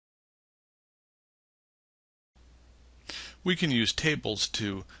We can use tables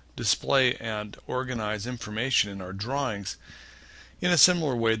to display and organize information in our drawings in a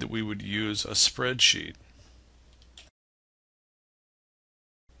similar way that we would use a spreadsheet.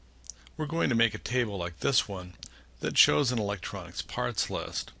 We're going to make a table like this one that shows an electronics parts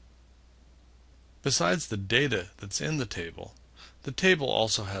list. Besides the data that's in the table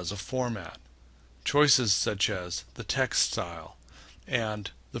also has a format. Choices such as the text style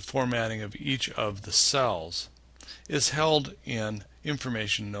and the formatting of each of the cells is held in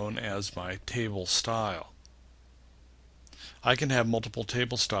information known as my table style. I can have multiple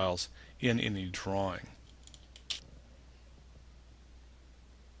table styles in any drawing.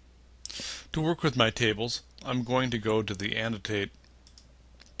 To work with my tables, I'm going to go to the Annotate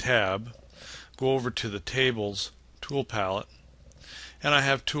tab, go over to the Tables tool palette, and I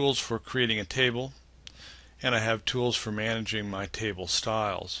have tools for creating a table, and I have tools for managing my table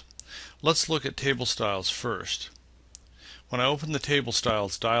styles. Let's look at table styles first. When I open the Table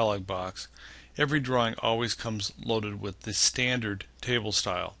Styles dialog box, every drawing always comes loaded with the standard table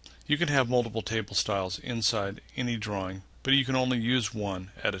style. You can have multiple table styles inside any drawing, but you can only use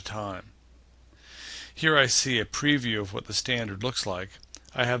one at a time. Here I see a preview of what the standard looks like.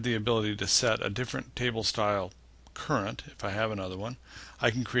 I have the ability to set a different table style current if I have another one.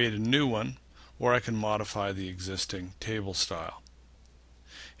 I can create a new one, or I can modify the existing table style.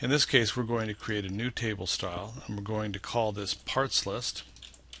 In this case, we're going to create a new table style, and we're going to call this parts list.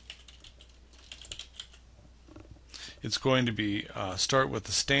 It's going to be start with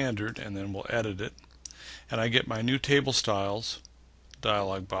the standard, and then we'll edit it. And I get my new table styles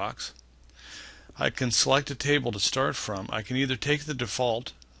dialog box. I can select a table to start from. I can either take the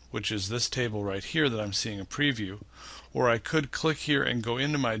default, which is this table right here that I'm seeing a preview, or I could click here and go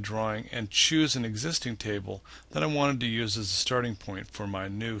into my drawing and choose an existing table that I wanted to use as a starting point for my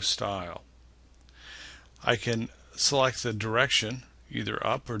new style. I can select the direction, either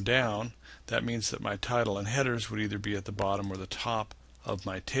up or down. That means that my title and headers would either be at the bottom or the top of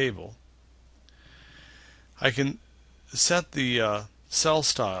my table. I can set the cell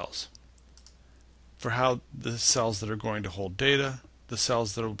styles for how the cells that are going to hold data, the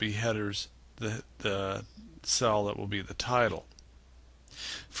cells that will be headers, the cell that will be the title.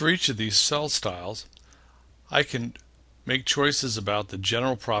 For each of these cell styles, I can make choices about the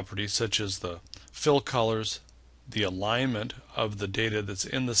general properties such as the fill colors, the alignment of the data that's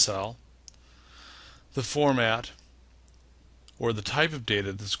in the cell, the format, or the type of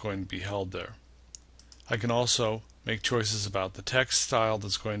data that's going to be held there. I can also make choices about the text style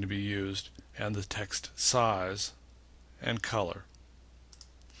that's going to be used and the text size and color.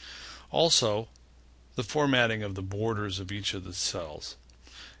 Also, the formatting of the borders of each of the cells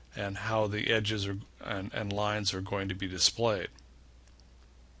and how the edges and lines are going to be displayed.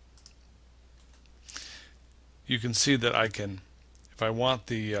 You can see that I can, if I want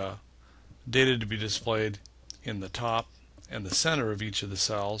the data to be displayed in the top and the center of each of the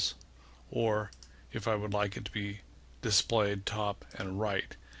cells, or if I would like it to be displayed top and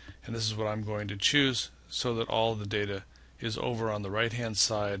right. And this is what I'm going to choose so that all of the data is over on the right hand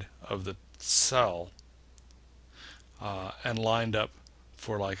side of the cell and lined up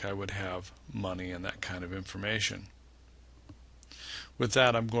for like I would have money and that kind of information. With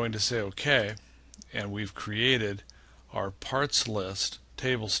that, I'm going to say OK, and we've created our parts list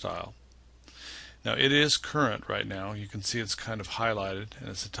table style. Now it is current right now. You can see it's kind of highlighted and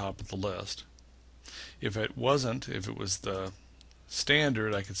it's the top of the list. If it wasn't, if it was the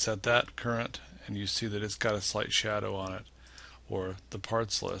standard, I could set that current, and you see that it's got a slight shadow on it, or the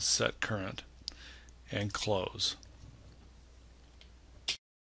parts list set current, and close.